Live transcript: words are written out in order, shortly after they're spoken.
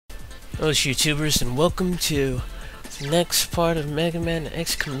Hello YouTubers, and welcome to the next part of Megaman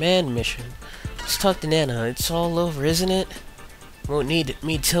X Command mission. Let's talk to Nana. It's all over, isn't it? Won't need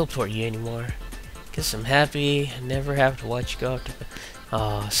me to teleport you anymore. Guess I'm happy I never have to watch you go up to the...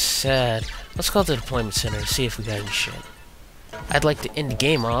 Aw, sad. Let's call the deployment center and see if we got any shit. I'd like to end the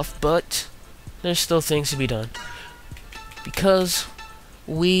game off, but there's still things to be done. Because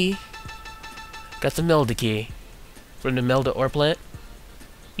we got the Melda key from the Melda ore plant.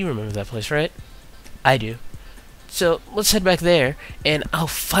 You remember that place, right? I do. So, let's head back there, and I'll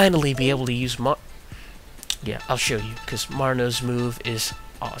finally be able to use Yeah, I'll show you, because Marno's move is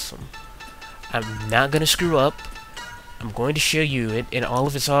awesome. I'm not gonna screw up. I'm going to show you it in all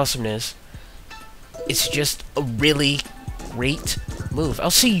of its awesomeness. It's just a really great move. I'll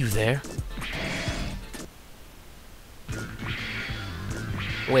see you there.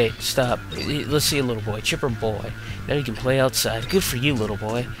 Wait, stop. Let's see a little boy. Chipper boy. Now you can play outside. Good for you, little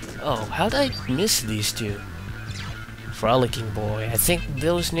boy. Oh, how'd I miss these two? Frolicking boy. I think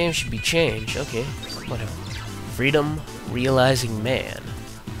those names should be changed. Okay, whatever. Freedom realizing man.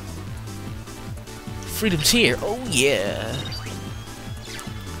 Freedom's here. Oh, yeah.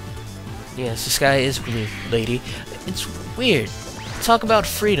 Yes, the sky is blue, lady. It's weird. Talk about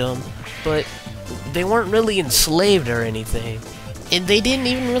freedom, but they weren't really enslaved or anything. And they didn't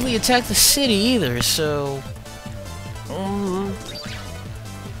even really attack the city either, so...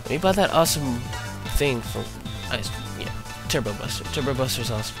 Let me buy that awesome thing from... yeah, Turbo Buster. Turbo Buster's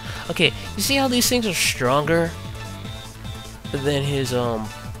awesome. Okay, you see how these things are stronger than his,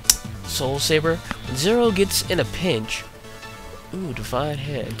 Soul Saber? When Zero gets in a pinch... Ooh, Divine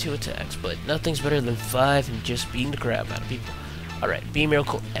Head, 2 attacks, but nothing's better than 5 and just beating the crap out of people. Alright, B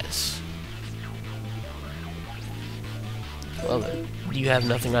Miracle S. Well then, you have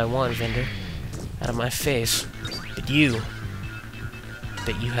nothing I want, vendor. Out of my face. But you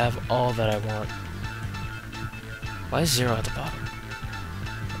have all that I want. Why is Zero at the bottom?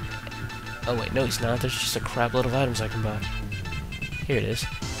 Oh wait, no he's not. There's just a crap load of items I can buy. Here it is.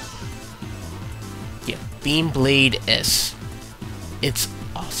 Yeah, Beam Blade S. It's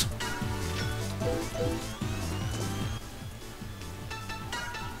awesome.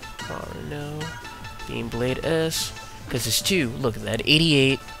 Oh no. Beam Blade S. Because it's 2. Look at that.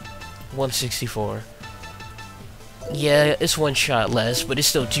 88, 164. Yeah, it's 1 shot less, but it's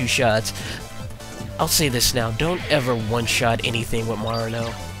still 2 shots. I'll say this now. Don't ever one-shot anything with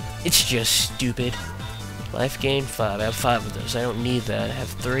Marno. It's just stupid. Life gain 5. I have 5 of those. I don't need that. I have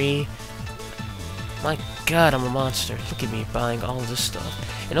 3. My god, I'm a monster. Look at me buying all this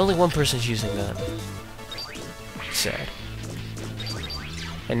stuff. And only one person's using that. Sad.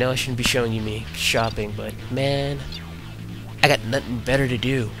 I know I shouldn't be showing you me shopping, but man... I got nothing better to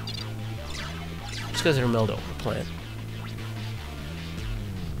do. Let's go to the Melda plant.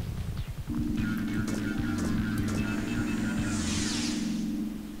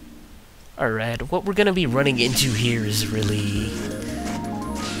 Alright, what we're gonna be running into here is really...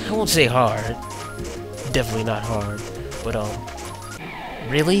 I won't say hard. Definitely not hard. But,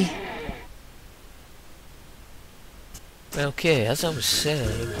 really? Okay, as I was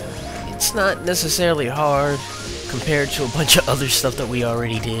saying, it's not necessarily hard compared to a bunch of other stuff that we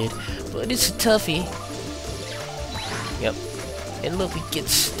already did, but it's a toughie. Yep. And look, we get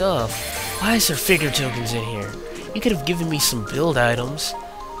stuff. Why is there figure tokens in here? You could have given me some build items.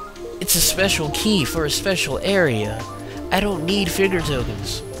 It's a special key for a special area. I don't need figure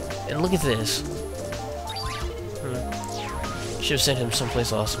tokens. And look at this. Should have sent him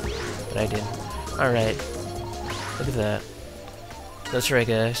someplace awesome, but I didn't. Alright. Look at that. That's right,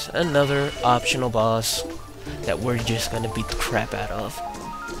 guys. Another optional boss that we're just gonna beat the crap out of.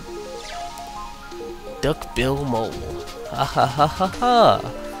 Duckbill Mole. Ha ha ha ha ha!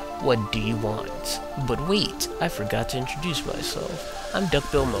 What do you want? But wait, I forgot to introduce myself. I'm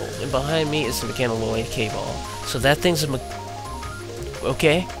Duckbill Mole, and behind me is the Mechanaloid K-Ball. So that thing's a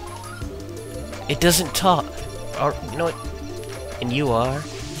okay? It doesn't talk. Or, you know what? And you are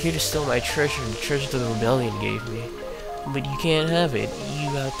here to steal my treasure, the treasure the rebellion gave me. But you can't have it. You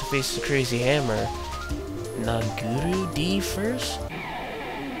have to face the crazy hammer. Naguru D first?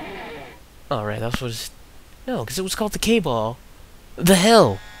 Alright, that's what it's... No, because it was called the K-Ball. The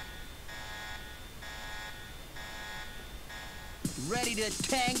hell? Ready to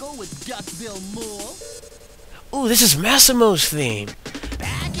tangle with Duckbill Mole? Ooh, this is Massimo's theme.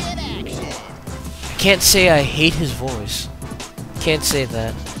 Back in action. Can't say I hate his voice. Can't say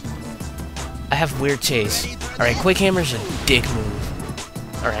that. I have weird taste. Alright, Quick Hammer's a dick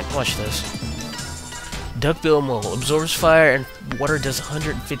move. Alright, watch this. Duckbill Mole absorbs fire and water does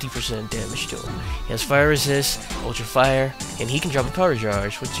 150% damage to him. He has fire resist, ultra fire, and he can drop a power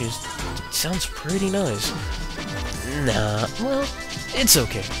charge, which sounds pretty nice. Nah, well, it's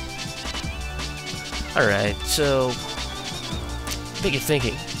okay. Alright, so I bet you're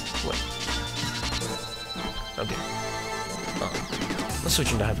thinking, what? Okay. Let's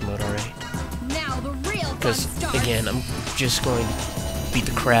switch into hyper mode already. Now the real Because, again, I'm just going to beat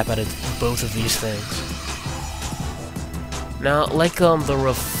the crap out of both of these things. Now, like,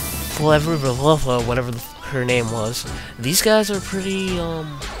 whatever her name was, these guys are pretty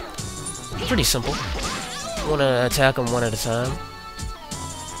simple. Want to attack them one at a time.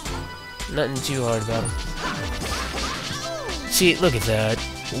 Nothing too hard about them. See, look at that.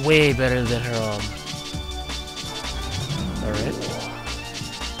 Way better than her, Alright.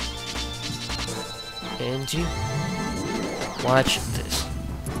 And two. Watch this.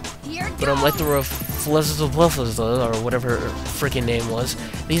 But like the Reflexes, or whatever her freaking name was,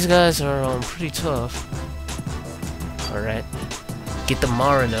 these guys are pretty tough. Alright. Get the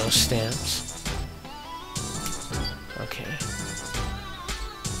Marino stamps. Okay.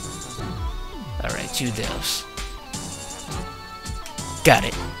 Alright, 2 deaths. Got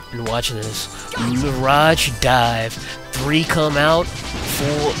it. And watch this. Mirage Dive. 3 come out.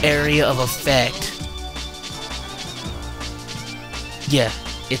 Full area of effect. Yeah,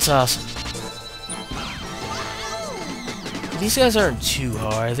 it's awesome. These guys aren't too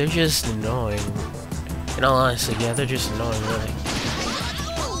hard, they're just annoying. In all honesty, yeah, they're just annoying, really.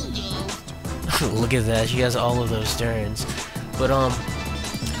 Look at that, she has all of those turns. But,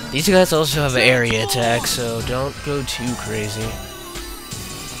 these guys also have an area attack, so don't go too crazy.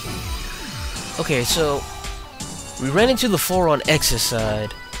 Okay, so we ran into the 4 on X's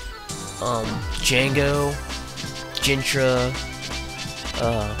side. Django, Jintra,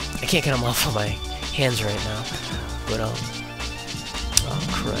 I can't get them off of my hands right now, but, oh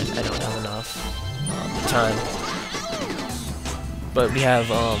crud, I don't have enough time. But we have,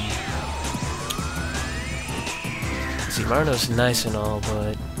 see, Marino's nice and all,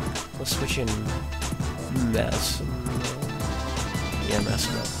 but let's switch in Massimo. Yeah,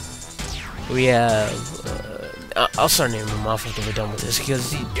 Massimo. We have, I'll start naming them off after we're done with this,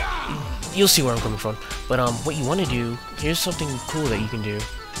 because you'll see where I'm coming from. But, what you want to do, here's something cool that you can do.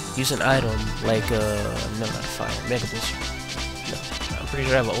 Use an item like, no, not fire, Mega Blizzard. No, I'm pretty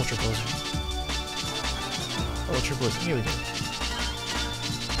sure I have an Ultra Blizzard. Ultra Blizzard, here we go.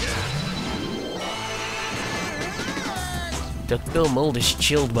 Duckbill Mold is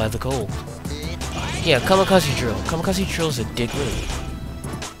chilled by the cold. Yeah, Kamikaze Drill. Kamikaze Drill's a dick move.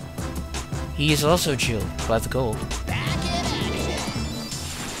 He is also chilled by the cold.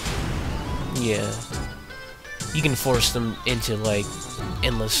 Yeah. You can force them into, like,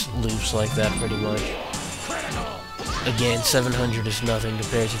 endless loops like that, pretty much. Again, 700 is nothing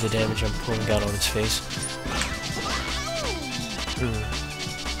compared to the damage I'm pulling out on its face.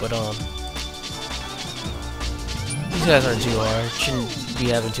 But, these guys aren't too hard. Shouldn't be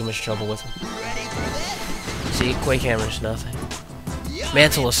having too much trouble with them. See, Quake Hammer's nothing.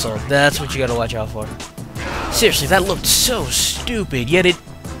 Mantle Assault, that's what you gotta watch out for. Seriously, that looked so stupid, yet it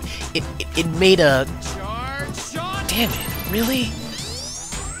made a... Damn it, really?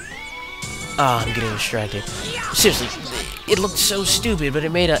 Ah, I'm getting distracted. Seriously, it looked so stupid, but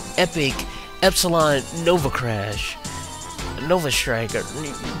it made a epic Epsilon Nova Crash. Nova Strike, or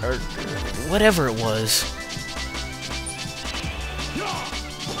whatever it was.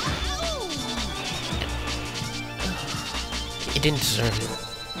 It didn't deserve it.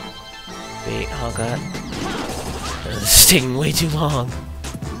 Wait, oh god. This is taking way too long.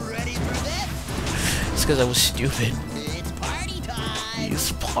 It's because I was stupid. It's party time.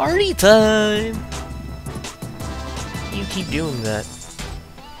 It's party time! You keep doing that.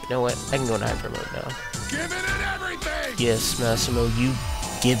 You know what? I can go in hyper mode now. Giving it everything! Yes, Massimo, you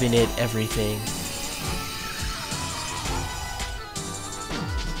giving it everything.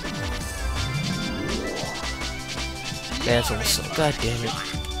 Mantle Assault, god damn it.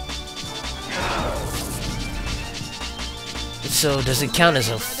 So, does it count as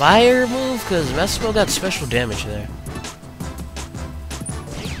a fire move? Because Massimo got special damage there.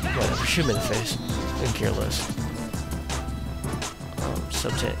 Whatever, shoot me in the face. I don't care less.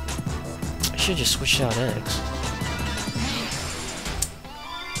 Subtech. I should just switch out X.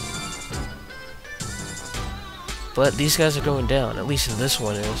 But these guys are going down, at least this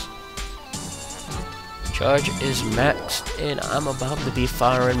one is. Charge is maxed, and I'm about to be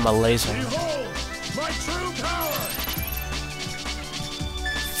firing my laser. Behold, my true power!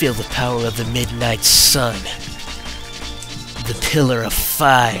 Feel the power of the midnight sun. The pillar of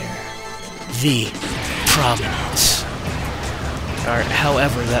fire. The prominence. Or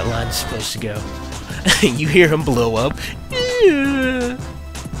however that line's supposed to go. You hear him blow up.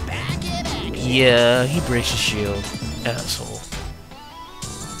 Yeah, he breaks his shield. Asshole.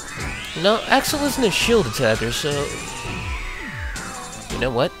 No, Axel isn't a shield attacker, so... You know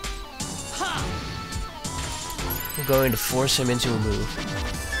what? I'm going to force him into a move.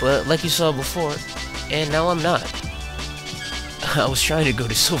 But like you saw before, and now I'm not. I was trying to go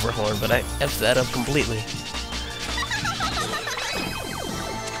to Silverhorn, but I effed that up completely.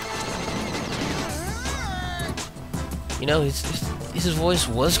 You know, his voice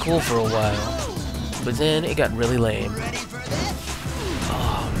was cool for a while, but then it got really lame.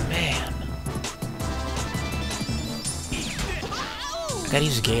 Oh, man. I gotta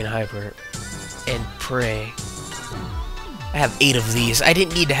use Gain Hyper and Pray. I have 8 of these. I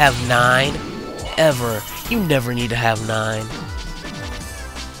didn't need to have 9. Ever. You never need to have 9.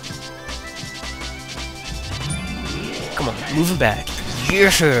 Come on, move him back.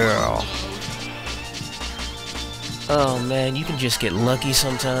 Yeah! Oh man, you can just get lucky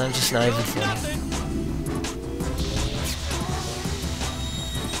sometimes. It's not even funny.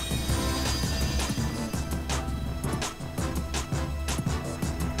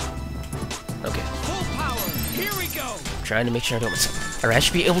 Okay. Full power. Here we go. Trying to make sure I don't miss it. Or I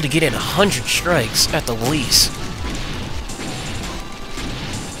should be able to get in 100 strikes at the least.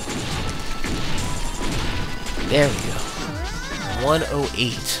 There we go.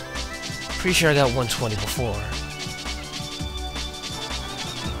 108. Pretty sure I got 120 before.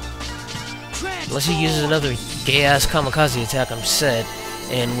 Unless he uses another gay-ass kamikaze attack, I'm set.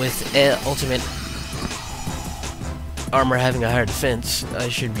 And with ultimate armor having a higher defense, I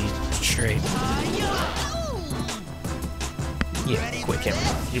should be straight. Yeah, quick him.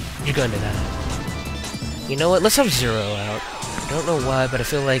 You're going to that. You know what? Let's have Zero out. I don't know why, but I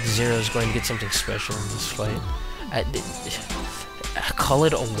feel like Zero is going to get something special in this fight. I call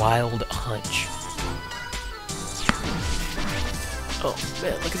it a wild hunch. Oh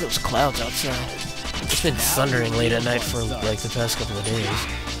man, look at those clouds outside. It's been thundering late at night for like the past couple of days.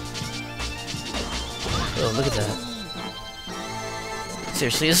 Oh, look at that.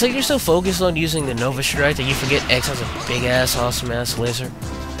 Seriously, it's like you're so focused on using the Nova Strike that you forget X has a big-ass, awesome-ass laser.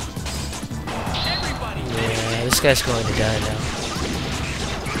 Yeah, this guy's going to die now.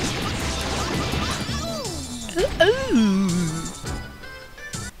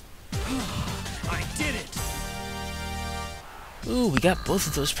 I did it. Ooh, we got both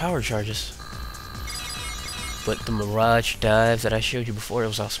of those power charges. But the Mirage dive that I showed you before, it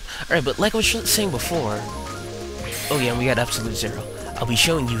was awesome. Alright, but like I was saying before... Oh yeah, and we got Absolute Zero. I'll be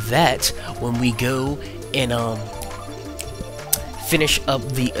showing you that when we go and, finish up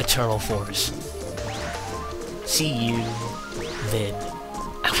the Eternal Force. See you then.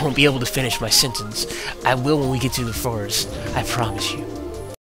 I won't be able to finish my sentence. I will when we get to the forest. I promise you.